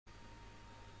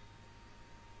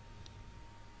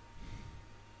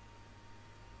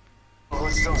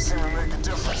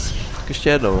Tak ještě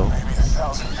jednou, no.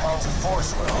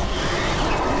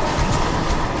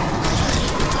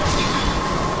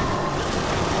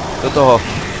 Do toho.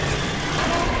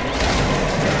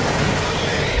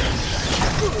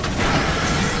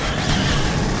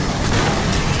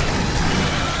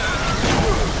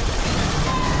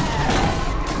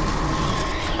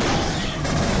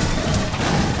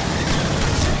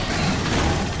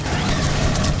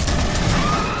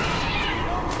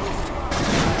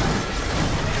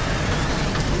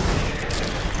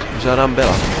 Žádám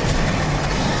byla.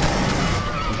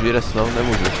 Můžu jít resnout?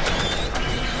 Nemůžu.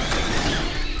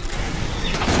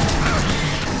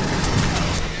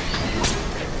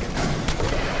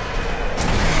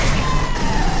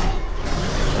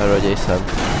 Raději sem.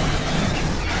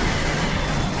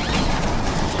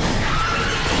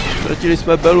 Ztratili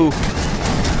jsme Belu.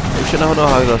 Už je na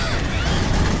nohách zas.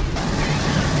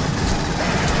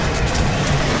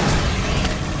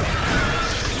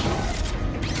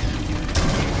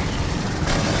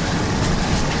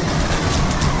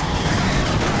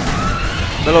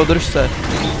 Belo, drž se.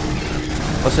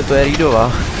 Vlastně to je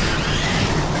Reedová.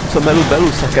 Co melu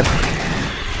Belu, sakra.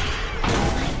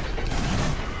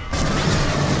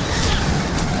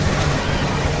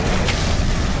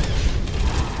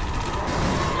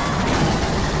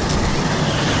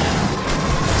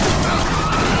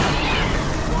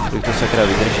 Kolik to sakra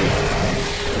vydrží.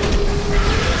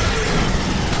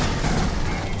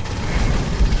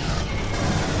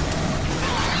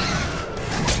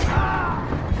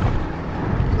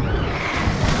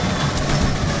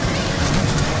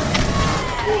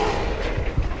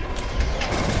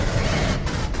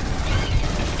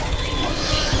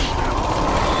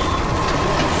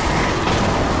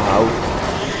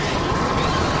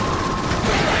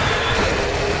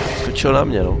 Skočil na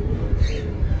mě, no.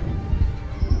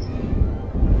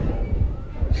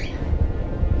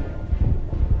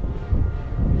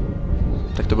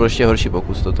 Tak to byl ještě horší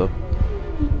pokus toto.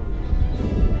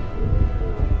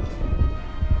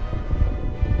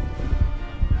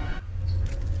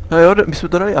 No jo, my jsme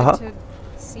to dali, aha.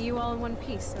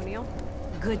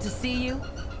 Good to see you.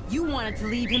 You wanted to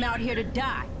leave him out here to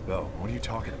die. Well, what are you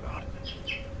talking about?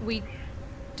 We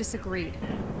disagreed.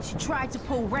 She tried to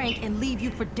pull rank and leave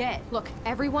you for dead. Look,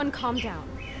 everyone calm down.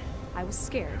 I was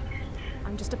scared.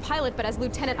 I'm just a pilot, but as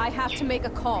lieutenant, I have to make a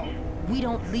call. We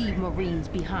don't leave Marines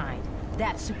behind.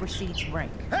 That supersedes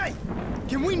rank. Hey!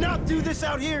 Can we not do this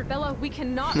out here? Bella, we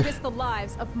cannot risk the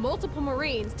lives of multiple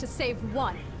Marines to save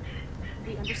one.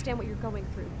 We understand what you're going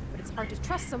through, but it's hard to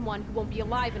trust someone who won't be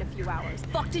alive in a few hours.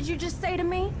 Fuck did you just say to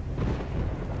me?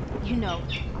 You know,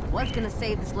 I was gonna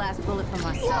save this last bullet for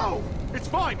myself. Whoa! It's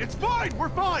fine, we're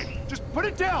fine! Just put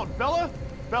it down, Bella!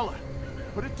 Bella,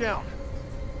 put it down.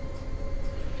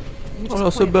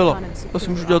 Já jsem Bella, já si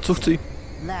můžu dělat co chci.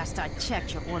 Last I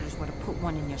checked, your orders were to put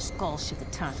one in your skull should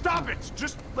the time. Stop it!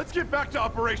 Just let's get back to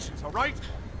operations, all right?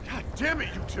 God damn it,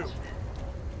 you two!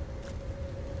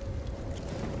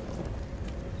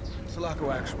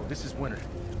 Sulaco Actual, this is Winter.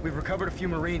 We've recovered a few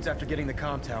Marines after getting the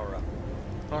comm tower up.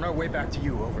 On our way back to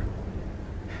you, over.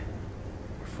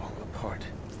 We're falling apart.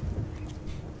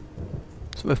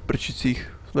 Jsme v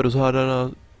prčicích, jsme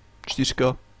rozhádaná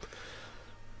čtyřka.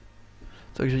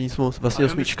 Takže nic moc, vlastně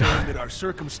osmička.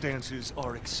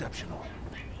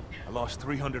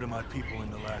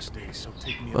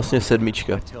 Vlastně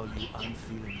sedmička.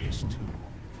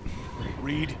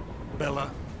 Reed,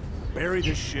 Bella, bury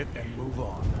this shit and move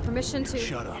on. Permission to...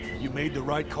 Shut up. You made the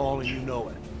right call and you know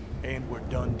it. And we're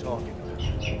done talking about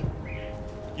it.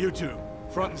 You two,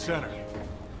 front and center.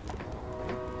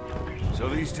 So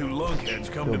these two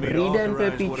lunkheads come to me to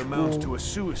authorize what amounts to a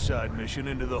suicide mission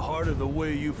into the heart of the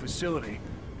Wayu facility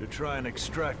to try and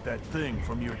extract that thing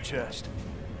from your chest.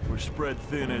 We're spread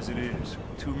thin as it is.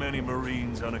 Too many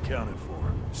Marines unaccounted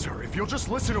for. Sir, if you'll just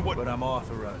listen to what... But I'm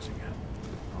authorizing it.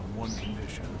 On one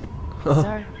condition.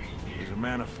 Sir? There's a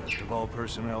manifest of all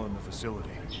personnel in the facility.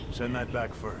 Send that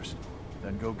back first.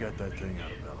 Then go get that thing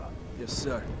out of Bella. Yes,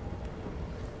 sir.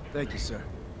 Thank you, sir.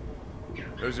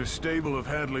 There's a stable of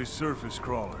Hadley's surface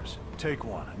crawlers. Take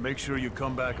one and make sure you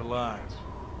come back alive.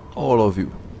 All of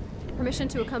you. Permission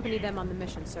to accompany them on the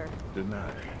mission, sir.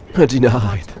 Denied.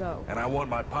 Denied. Go. And I want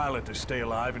my pilot to stay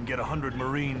alive and get 100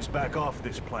 Marines back off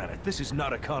this planet. This is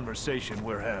not a conversation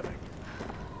we're having.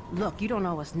 Look, you don't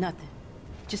owe us nothing.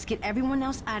 Just get everyone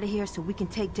else out of here so we can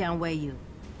take down Wayu.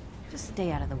 Just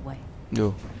stay out of the way.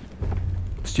 Jo.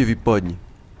 Prostě vypadni.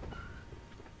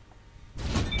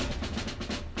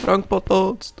 Rank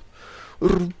 15.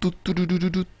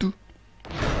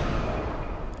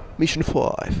 Mission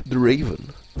 5. The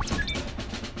Raven.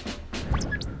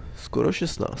 Skoro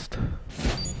 16.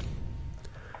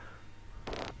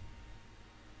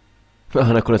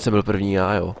 A nakonec jsem byl první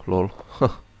já, jo, lol.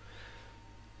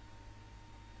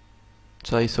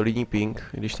 Třeba i solidní ping,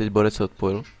 když teď borec se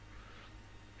odpojil.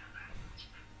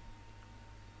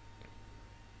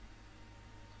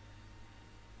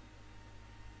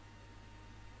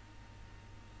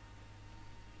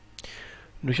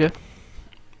 Nože,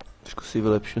 trošku si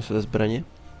vylepším své zbraně.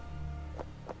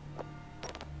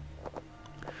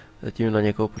 Zatím na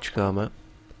někoho počkáme.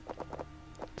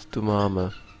 Co tu máme?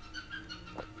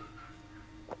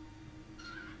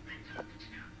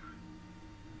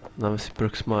 Dáme si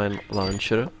Proxmine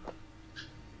Launcher.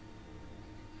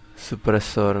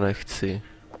 Supresor nechci.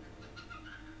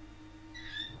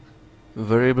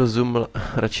 Variable Zoom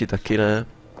radši taky ne.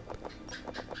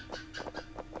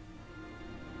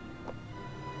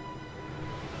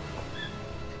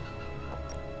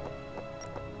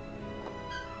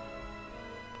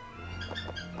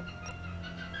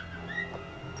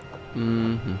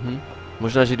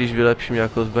 Možná, že když vylepším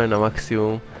nějakou zbraň na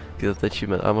maximum, ty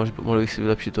zatečíme. A mohl bych si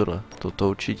vylepšit tohle. To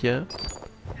určitě.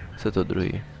 Co je to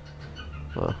druhý?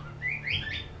 No.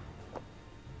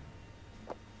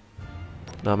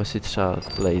 Dáme si třeba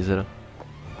laser.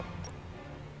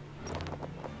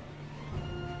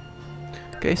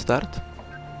 OK, start.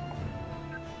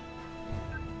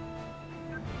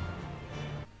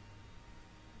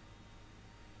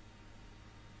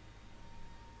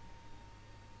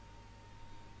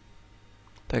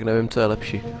 Tak nevím, co je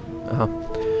lepší. Aha.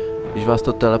 Když vás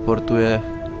to teleportuje,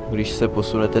 když se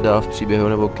posunete dál v příběhu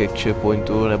nebo ke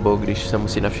checkpointu, nebo když se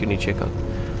musí na všechny čekat.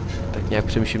 Tak nějak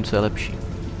přemýšlím, co je lepší.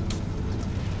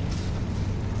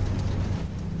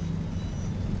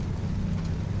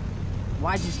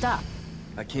 Why'd you stop?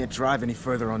 I can't drive any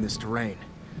further on this terrain.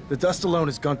 The dust alone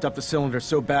has gunked up the cylinder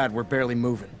so bad we're barely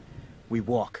moving. We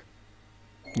walk.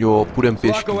 Jo, půjdem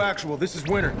pěšky. Flacco Actual, this is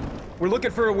Winter. We're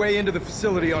looking for a way into the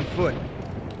facility on foot.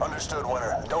 Understood,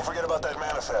 Winter. Don't forget about that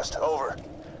manifest. Over.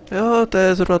 Jo, to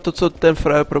je zrovna to, co ten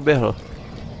frajer proběhl.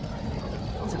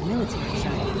 Those are military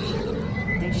giants.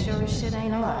 They sure as shit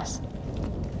ain't ours.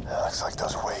 Looks like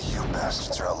those way you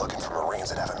bastards are out looking for Marines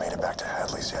that haven't made it back to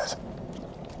Hadley's yet.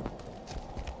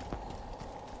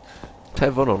 To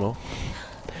je ono, no.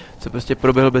 Co prostě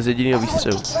proběhl bez jediného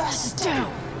výstřelu.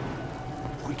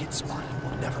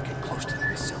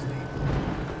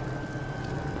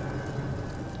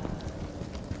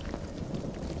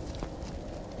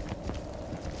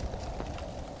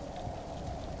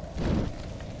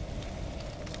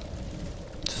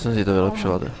 Co jsem si to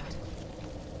vylepšoval?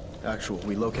 Actual,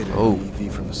 we located an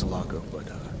EV from the Sulaco, but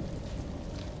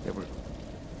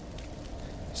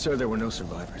there were no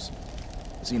survivors.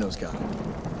 Zeno's got him.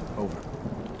 Over.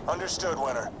 Understood,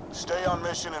 Winter. Stay on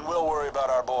mission and we'll worry about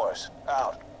our boys.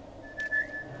 Out.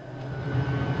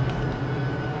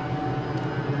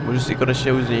 Můžu si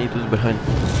konečně už změnit tu zbraň.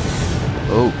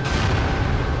 Oh.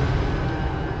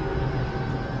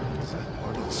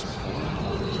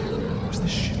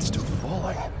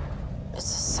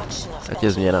 Ať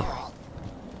je změna.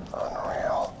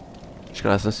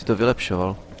 Škoda, já jsem si to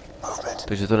vylepšoval.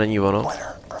 Takže to není ono.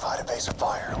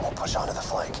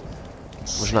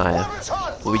 Možná je.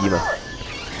 Uvidíme.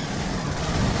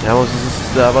 Já moc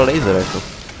zase dával laser jako.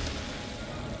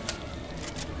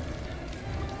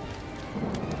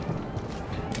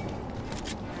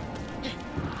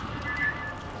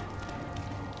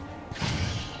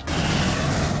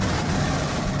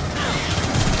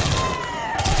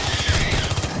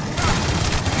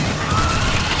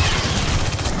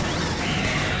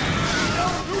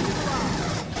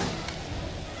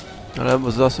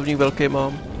 Ale zásobník velký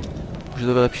mám. Můžu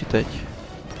to vylepšit teď.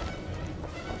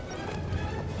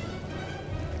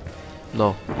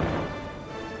 No.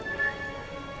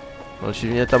 Ale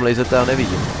mě tam lejzete, já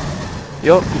nevidím.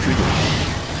 Jo, už vidím.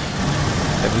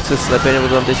 Tak buď se slepý, nebo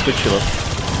to tam teď skočilo.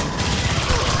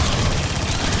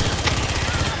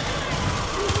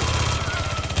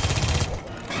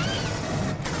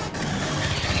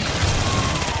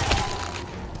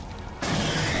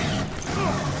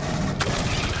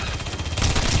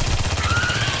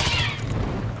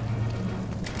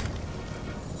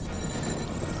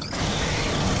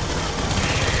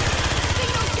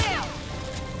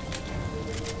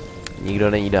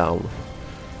 Nikdo není down.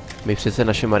 My přece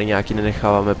naše mariňáky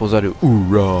nenecháváme pozadu.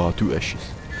 Ura, tu ashes.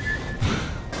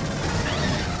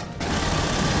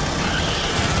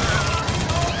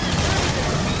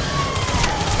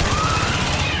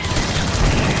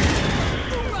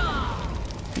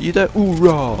 Vidíte?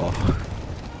 Ura.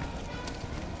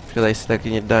 Tady se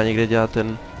taky dá někde dělat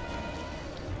ten...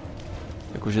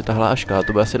 Jakože ta hláška,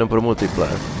 to bude asi jenom pro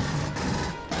multiplayer.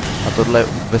 A tohle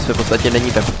ve své podstatě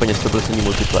není tak úplně 100%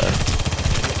 multiplayer.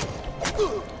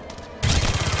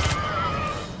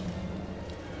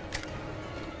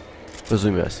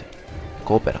 Rozumíme si.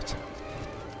 Kooperace.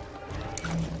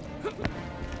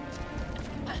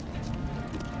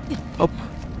 Hop.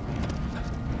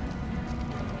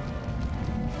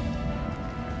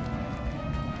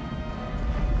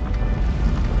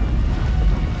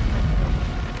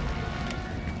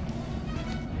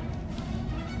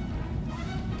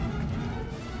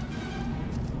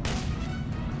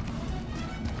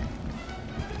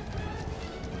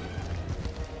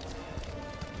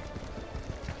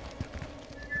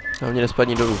 Hlavně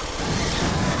nespadni dolů.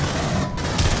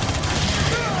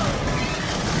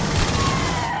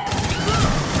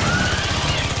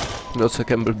 Byl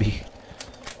celkem blbý.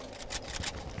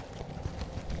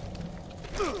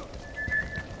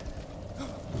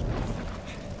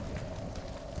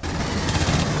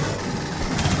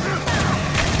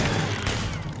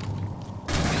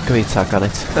 Takový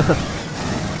cákanec.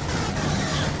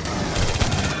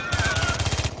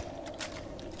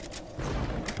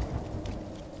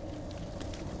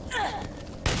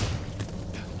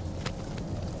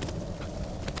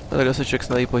 A takhle se člověk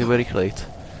snadí pohybuje rychlejc.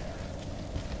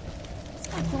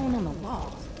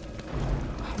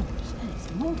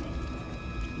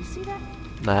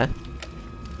 Ne?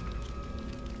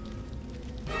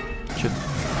 Čo?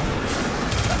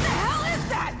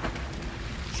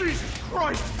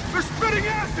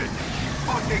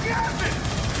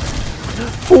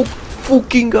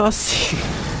 Fucking asi.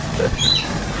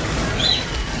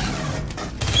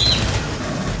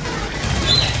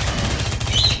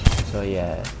 Co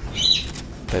je?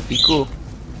 Pepíku.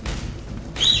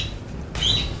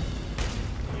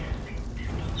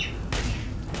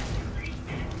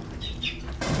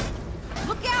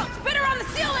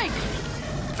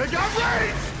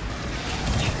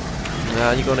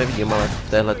 Já nikoho nevidím, ale v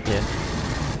téhle tmě.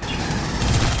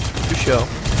 Už jo.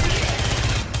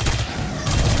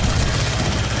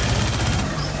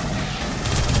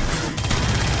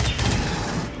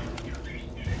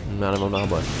 Já nemám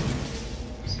náboj.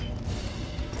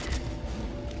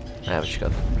 Ne,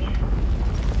 počkat.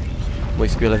 Moji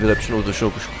skvěle vylepšenou útočnou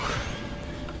pušku.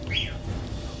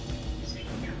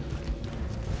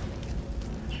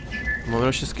 Mám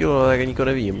jenom 6 kg, ale tak nikoho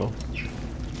nevidím, no.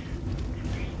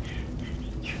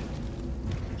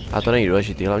 A to není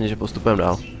důležitý, hlavně, že postupujeme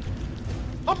dál.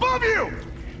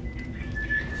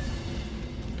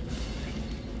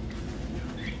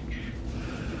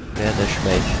 Kde je ten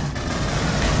šmejk?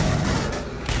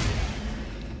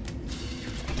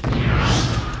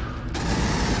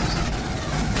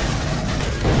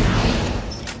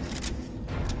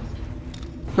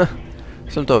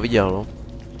 Jsem toho viděl, no.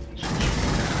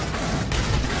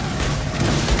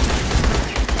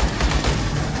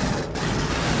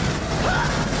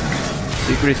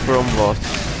 Secret from what?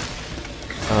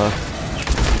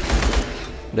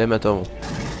 Dejme tomu.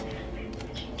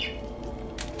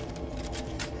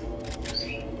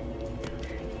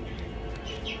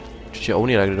 Určitě on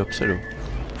jde dopředu.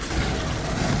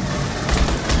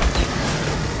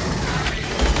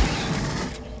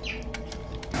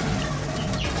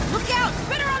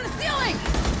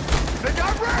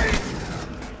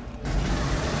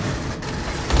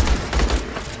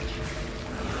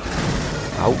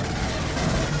 Au.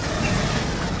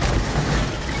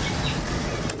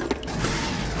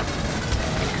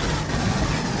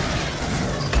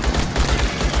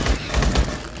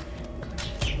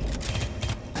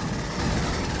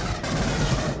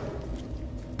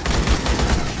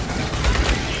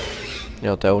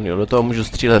 Jo, to je on, do toho můžu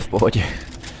střílet v pohodě.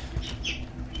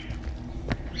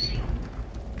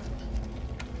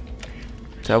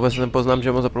 Já vůbec nepoznám,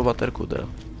 že mám zapnul baterku teda.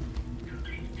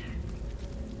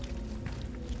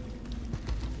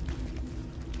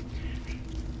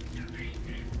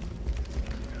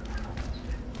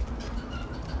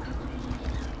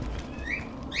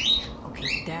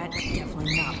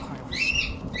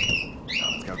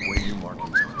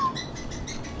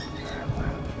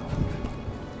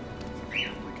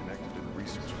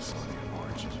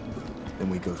 Then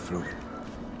we go through.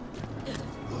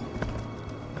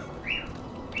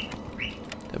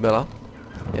 To byla?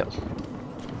 Jo.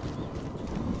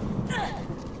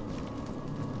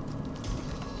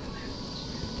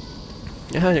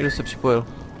 Aha, někdo se připojil.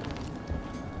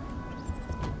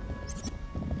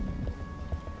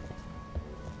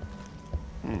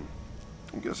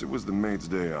 I guess it was the maid's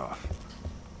day off.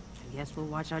 I guess we'll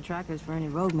watch our trackers for any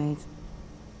road mates.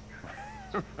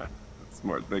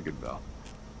 Smart thinking, Val.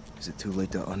 Is it too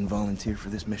late to unvolunteer for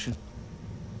this mission?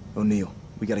 O'Neill,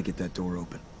 we gotta get that door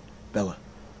open. Bella,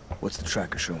 what's the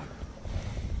tracker showing?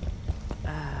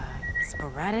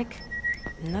 Sporadic.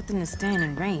 Nothing to stand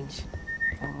in range.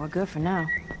 Well, we're good for now.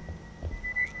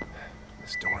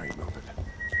 This door ain't moving.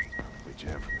 Probably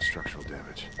jammed from the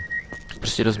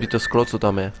Prostě rozbito sklo, co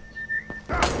tam je.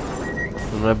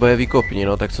 No nebo je výkopní,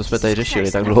 no, tak co jsme tady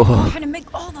řešili tak dlouho.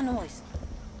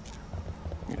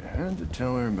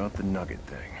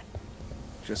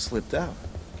 Just slipped out.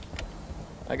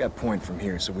 I got point from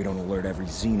here so we don't alert every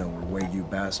Xeno or Wagyu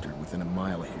bastard within a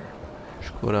mile of here.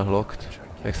 Škoda hlokt.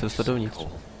 Jak se dostat dovnitř?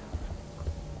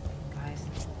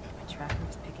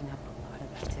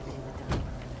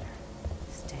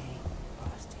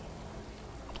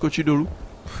 Skočit dolů?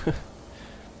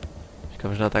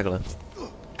 Říkám, možná takhle.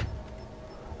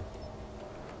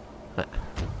 Ne.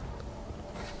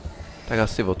 Tak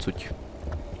asi odsuť.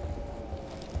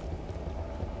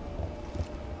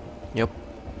 Jo.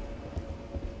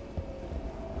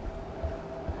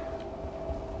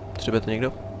 Potřebuje to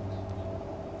někdo?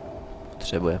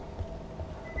 Potřebuje.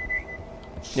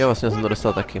 Jo, vlastně jsem to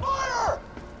dostal taky.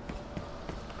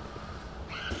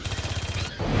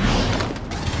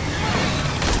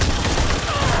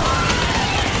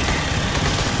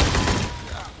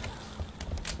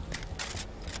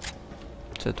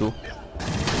 Co je tu?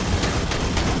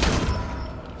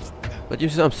 Zatím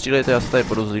si tam střílejte, já se tady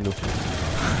porozlídnu.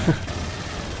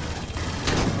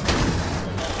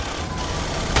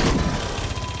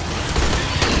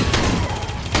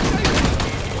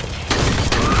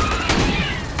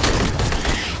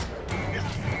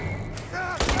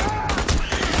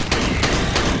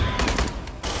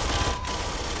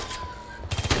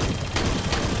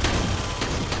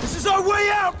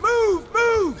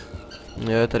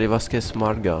 Je tady vlastně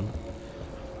smart gun.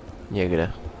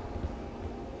 Někde.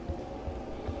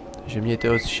 Takže mějte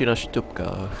oči na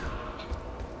šťopkách.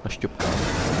 Na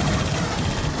šťopkách.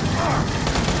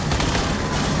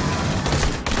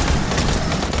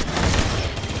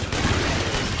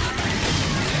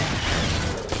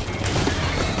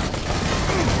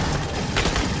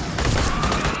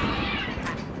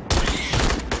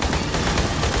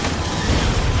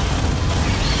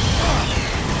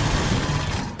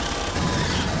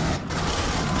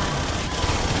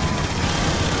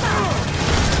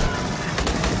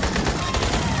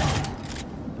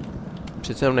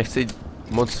 Přece jenom nechci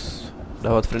moc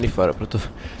dávat friendly fire, proto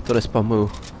to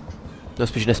nespamuju. No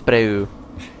spíš nesprejuju.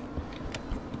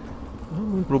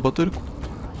 Pro baterku.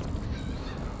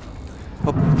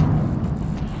 Hop.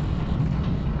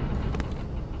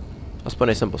 Aspoň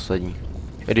nejsem poslední.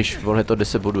 I když on je to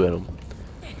 10 bodů jenom.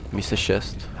 Míse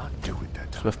 6.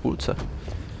 Jsme v půlce.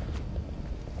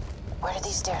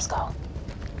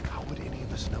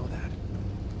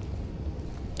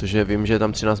 Protože vím, že je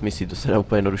tam 13 misí, to se dá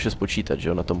úplně jednoduše spočítat, že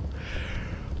jo, na tom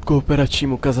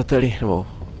kooperačním ukazateli, nebo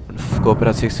v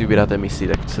kooperaci, jak si vybíráte misi,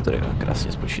 tak se to dá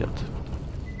krásně spočítat.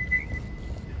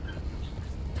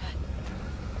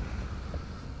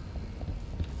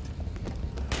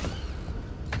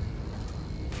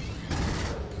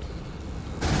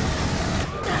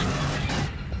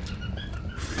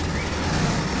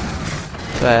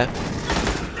 Co je?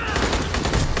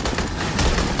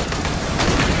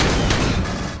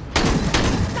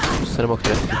 Se nemohl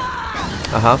trefit.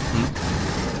 Aha,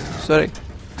 sorry.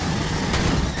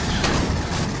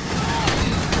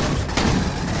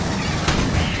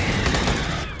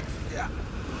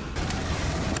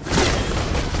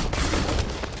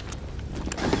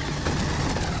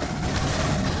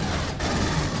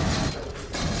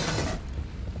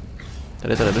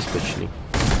 Tady je to nebezpečný.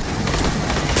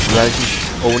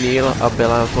 Záležíš O'Neill a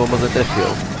Bella toho moc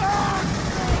netrefil.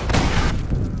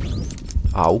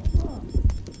 Au.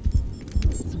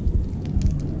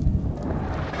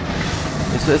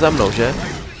 Něco je za mnou, že?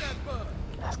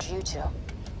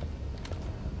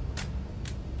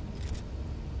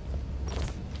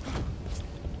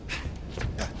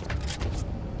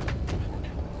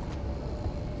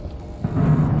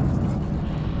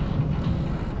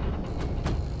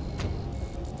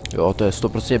 Jo, to je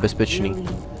 100% bezpečný.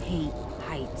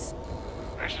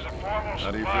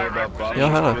 Jo,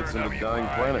 hele.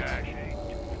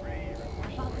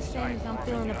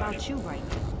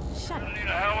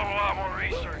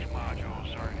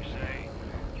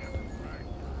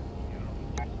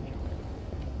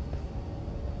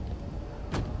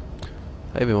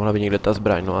 Tady by mohla být někde ta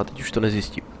zbraň, no a teď už to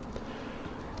nezjistím.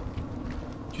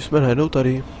 Teď jsme najednou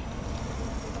tady.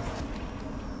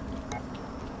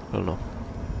 Plno.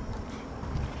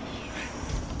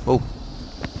 Oh.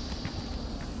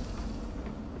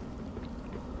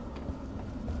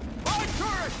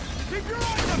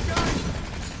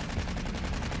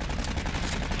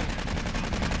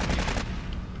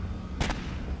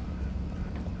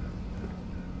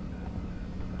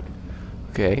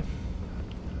 OK.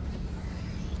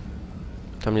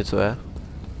 Tam něco je?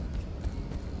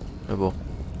 Nebo?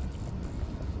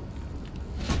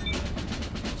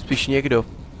 Spíš někdo.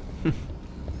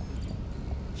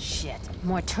 Shit,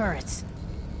 more turrets.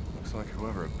 Looks like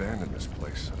whoever abandoned this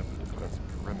place set up a defensive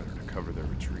perimeter to cover their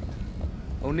retreat.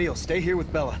 O'Neill, stay here with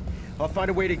Bella. I'll find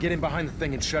a way to get in behind the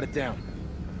thing and shut it down.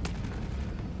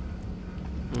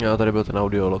 Jo, tady byl ten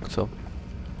audiolog, co?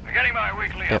 Beginning my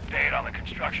weekly update on the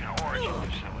construction origin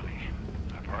facility.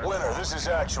 Winter, this is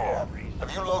Actual.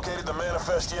 Have you located the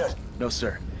manifest yet? No,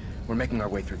 sir. We're making our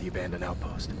way through the abandoned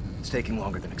outpost. It's taking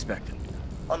longer than expected.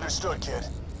 Understood, kid.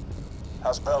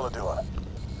 How's Bella doing?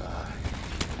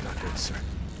 Not good, sir.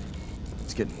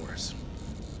 It's getting worse.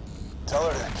 Tell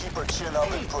her to keep her chin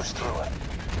up and push through it.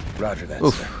 Roger that,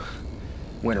 Oof. sir.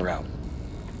 Winter out.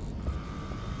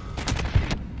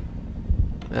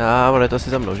 Já, on je to asi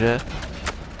za mnou, že?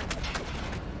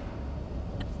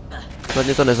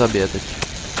 Hlavně to nezabije teď.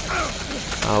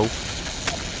 Au.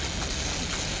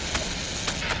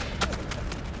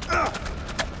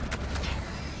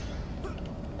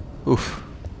 Uf.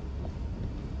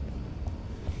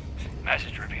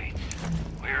 Message repeats.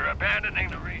 We're abandoning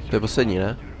the research. To je poslední,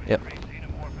 ne? Jo.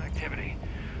 Activity.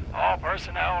 All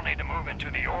personnel need to move into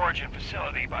the origin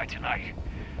facility by tonight.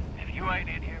 If you ain't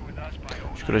in here with us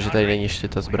by Škoda, že tady není ještě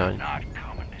ta zbraň.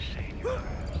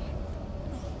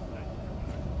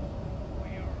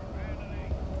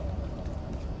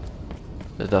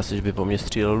 Zdá se, že by po mně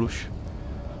střílel už.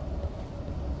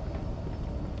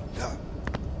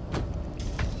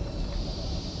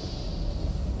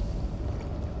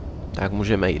 Tak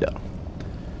můžeme jít dál.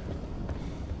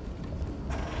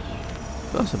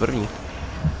 Já jsem první.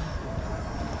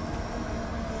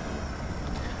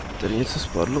 Tady něco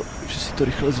spadlo, že si to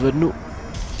rychle zvednu.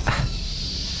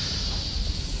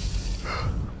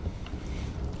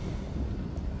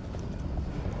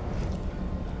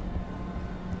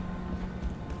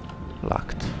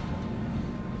 Locked.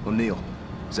 O'Neill,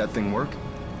 does that thing work?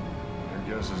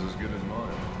 Your guess is as good as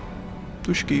mine.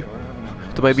 Tužky.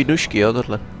 To mají být nůžky, jo,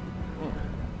 tohle.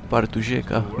 Pár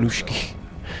tužek a nůžky.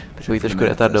 Takový trošku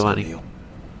retardovaný.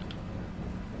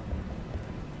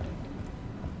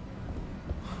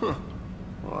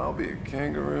 Well, I'll be a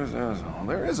kangaroo's asshole.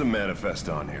 There is a manifest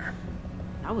on here.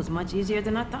 That was much easier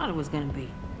than I thought it was gonna be.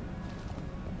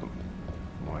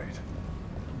 Wait.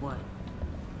 What?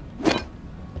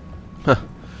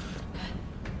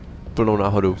 Plnou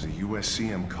náhodou. There's a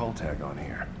USCM call tag on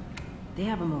here. They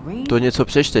have a Marine? To něco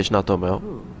přečteš na tom, jo?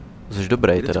 Jsi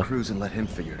dobrý Get its teda. crews and let him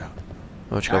figure it out.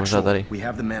 No, počkej, možná tady. We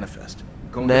have the manifest.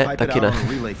 Go and Ne, pipe it taky out ne. on a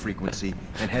relay frequency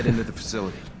and head into the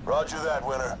facility. Roger that,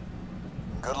 Winter.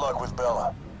 Good luck with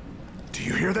Bella. Do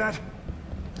you hear that?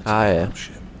 A je.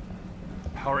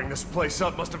 Powering this place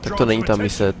up must have Tak drawn to není some ta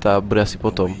attention. mise, ta bude asi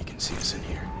potom. You can see us in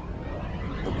here.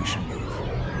 But we should move.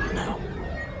 Now.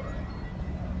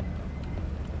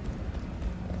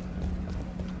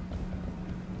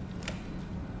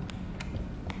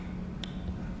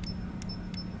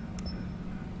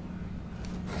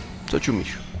 Co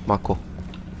čumíš? Mako.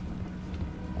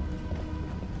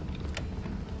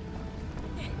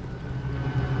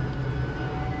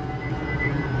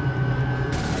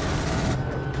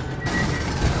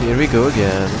 Here we go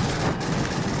again.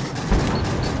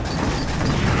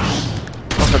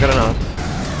 Macha granát.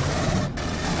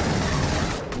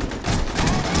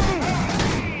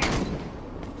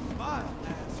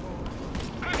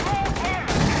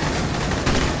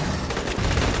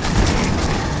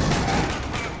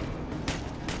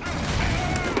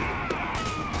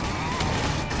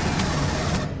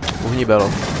 Uhnívalo.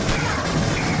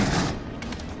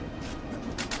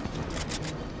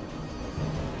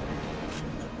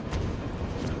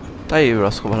 Tady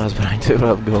byla schovaná zbraň, to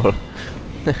byla gól.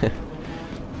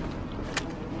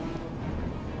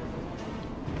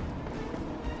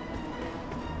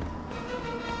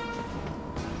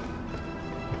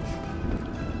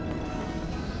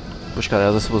 Počkat,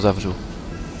 já za sebou zavřu.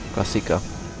 Klasika.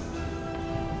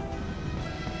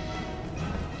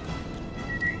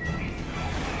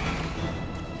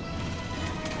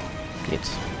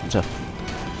 Nic. Dobře.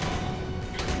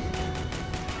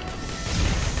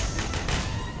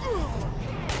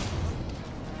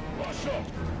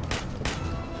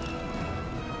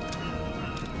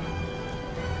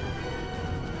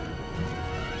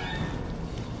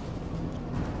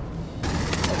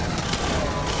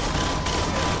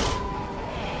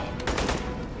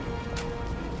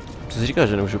 Co jsi říkal,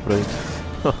 že nemůžu projít?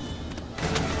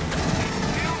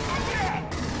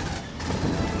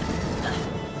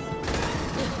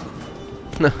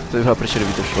 Ne, to by byla prče,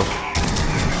 kdyby to šlo.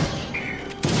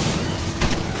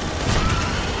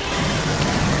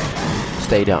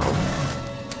 Stay down.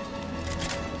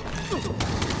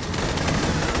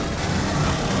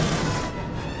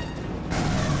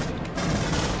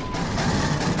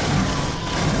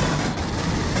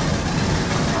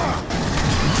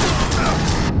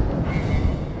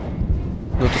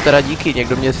 teda díky,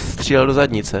 někdo mě střílel do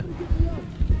zadnice.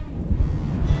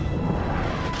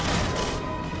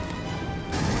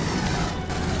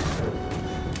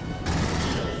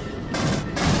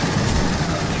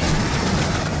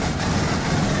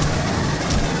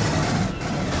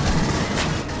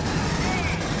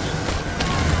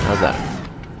 Nazar.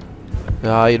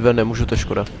 Já jít ven nemůžu, to je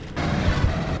škoda.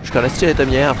 Škoda, nestřílejte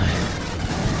mě, ale...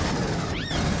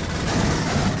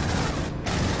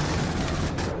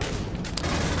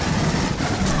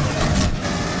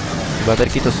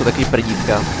 Baterky to jsou taky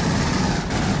prdítka.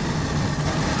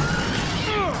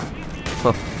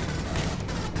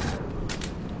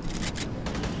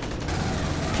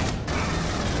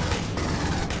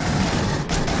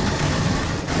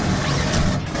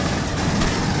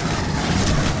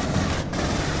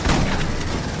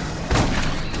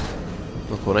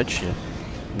 No konečně.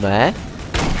 Ne?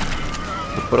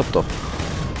 To proto.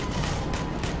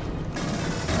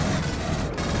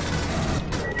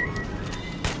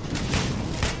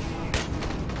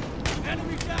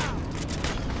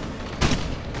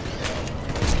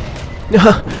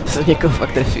 No, jsem někoho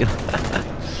fakt trefil.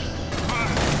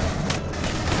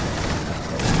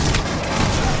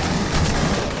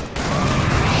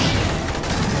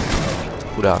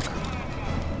 Chudák.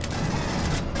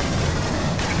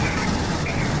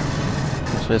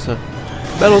 Musím se...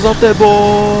 Belo za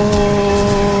tebou!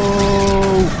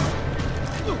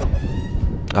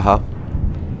 Aha.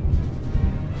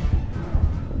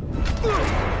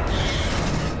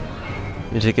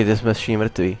 Říkejte, jsme všichni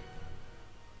mrtví.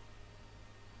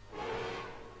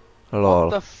 Lol.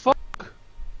 What the fuck?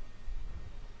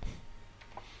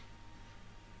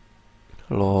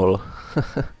 Lol.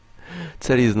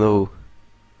 Celý znovu.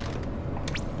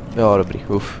 Jo, dobrý,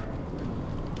 uf.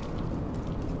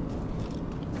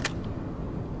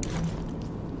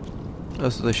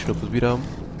 Já se tady všechno pozbírám.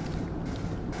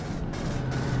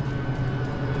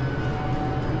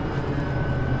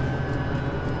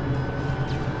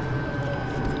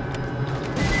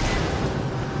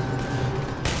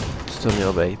 Co to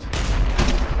mělo být?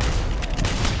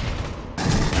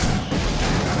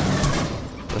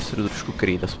 Já se jdu trošku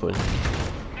krýt aspoň.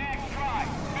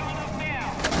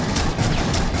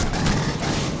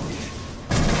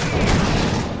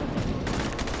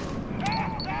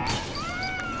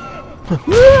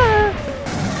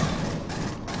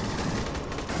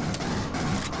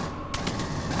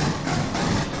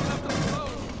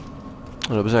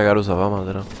 No dobře, jak já jdu za váma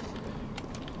teda.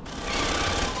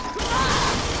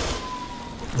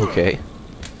 OK.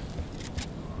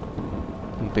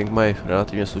 Ten ping mají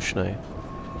relativně slušnej.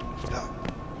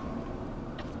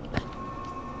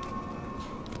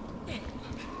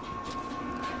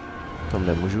 Tam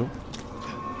nemůžu.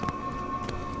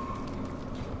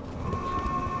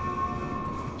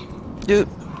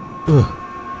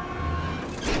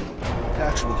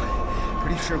 Actual,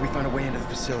 pretty sure we found a way into the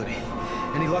facility.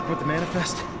 Any luck with the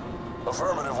manifest?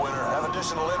 Affirmative, Winter. Have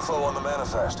additional info on the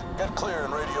manifest. Get clear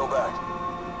and radio back.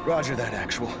 Roger that,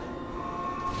 Actual.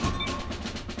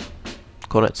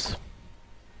 Konec.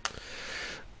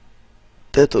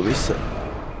 Této mise.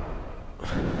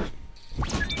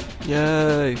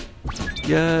 Jej.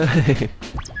 Jej.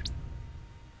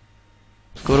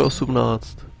 Skoro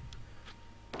 18.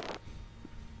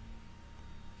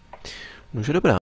 Nože dobrá.